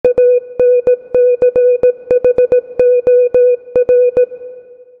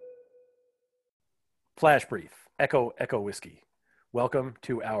Flash Brief, Echo Whiskey. Welcome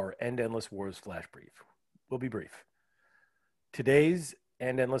to our End Endless Wars Flash Brief. We'll be brief. Today's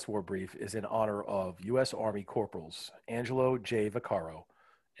End Endless War Brief is in honor of U.S. Army Corporals Angelo J. Vaccaro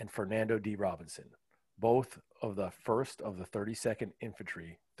and Fernando D. Robinson, both of the 1st of the 32nd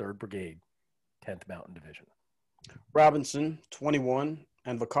Infantry, 3rd Brigade, 10th Mountain Division. Robinson, 21,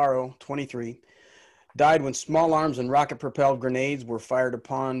 and Vaccaro, 23, died when small arms and rocket-propelled grenades were fired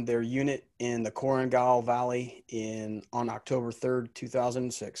upon their unit in the Korengal Valley on October 3rd,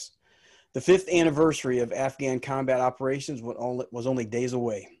 2006. The 5th anniversary of Afghan combat operations was only days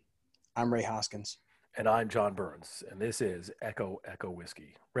away. I'm Ray Hoskins. And I'm John Burns, and this is Echo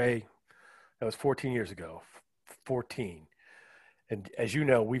Whiskey. Ray, that was 14 years ago, 14. And as you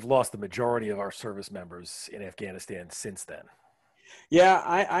know, we've lost the majority of our service members in Afghanistan since then. Yeah,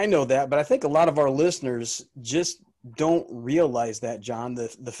 I know that, but I think a lot of our listeners just don't realize that, John. The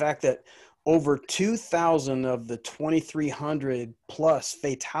fact that over 2,000 of the 2,300 plus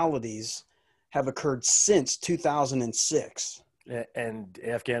fatalities have occurred since 2006. And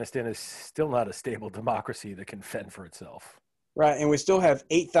Afghanistan is still not a stable democracy that can fend for itself. Right, and we still have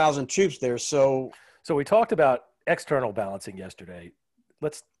 8,000 troops there. So we talked about external balancing yesterday.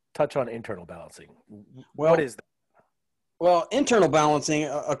 Let's touch on internal balancing. What is that? Well, internal balancing,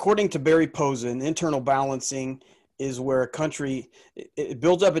 according to Barry Posen, internal balancing is where a country it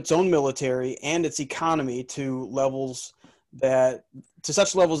builds up its own military and its economy to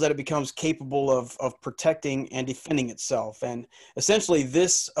such levels that it becomes capable of protecting and defending itself. And essentially,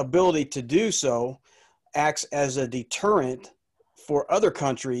 this ability to do so acts as a deterrent for other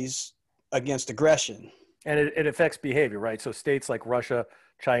countries against aggression. And it affects behavior, right? So states like Russia,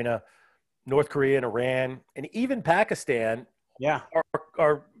 China, North Korea, and Iran, and even Pakistan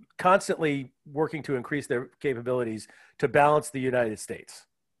are constantly working to increase their capabilities to balance the United States.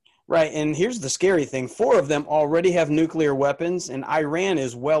 Right, and here's the scary thing. 4 of them already have nuclear weapons, and Iran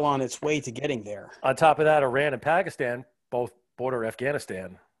is well on its way to getting there. On top of that, Iran and Pakistan both border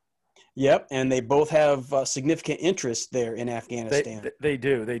Afghanistan. Yep, and they both have significant interest there in Afghanistan. They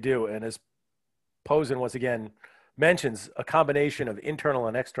do. And as Posen once again mentions, a combination of internal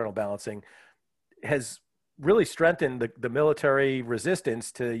and external balancing has really strengthened the military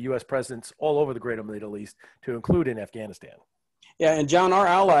resistance to U.S. presence all over the greater Middle East, to include in Afghanistan. Yeah, and John, our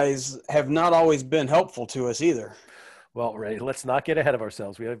allies have not always been helpful to us either. Well, Ray, let's not get ahead of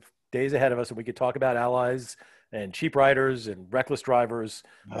ourselves. We have days ahead of us, and we could talk about allies and cheap riders and reckless drivers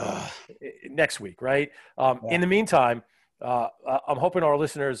next week, right? In the meantime, I'm hoping our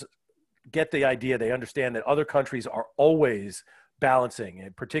listeners get the idea. They understand that other countries are always balancing,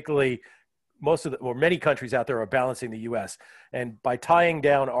 and particularly many countries out there are balancing the U.S. And by tying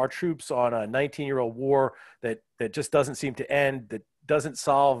down our troops on a 19-year-old war that just doesn't seem to end, that doesn't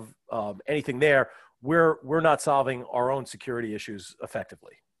solve anything there, we're not solving our own security issues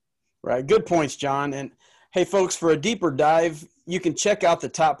effectively. Right. Good points, John. And hey, folks, for a deeper dive, you can check out the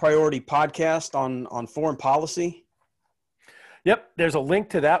Top Priority podcast on foreign policy. Yep, there's a link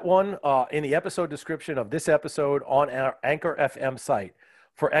to that one in the episode description of this episode on our Anchor FM site.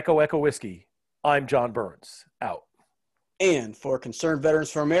 For Echo Whiskey, I'm John Burns, out. And for Concerned Veterans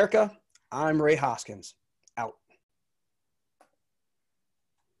for America, I'm Ray Hoskins, out.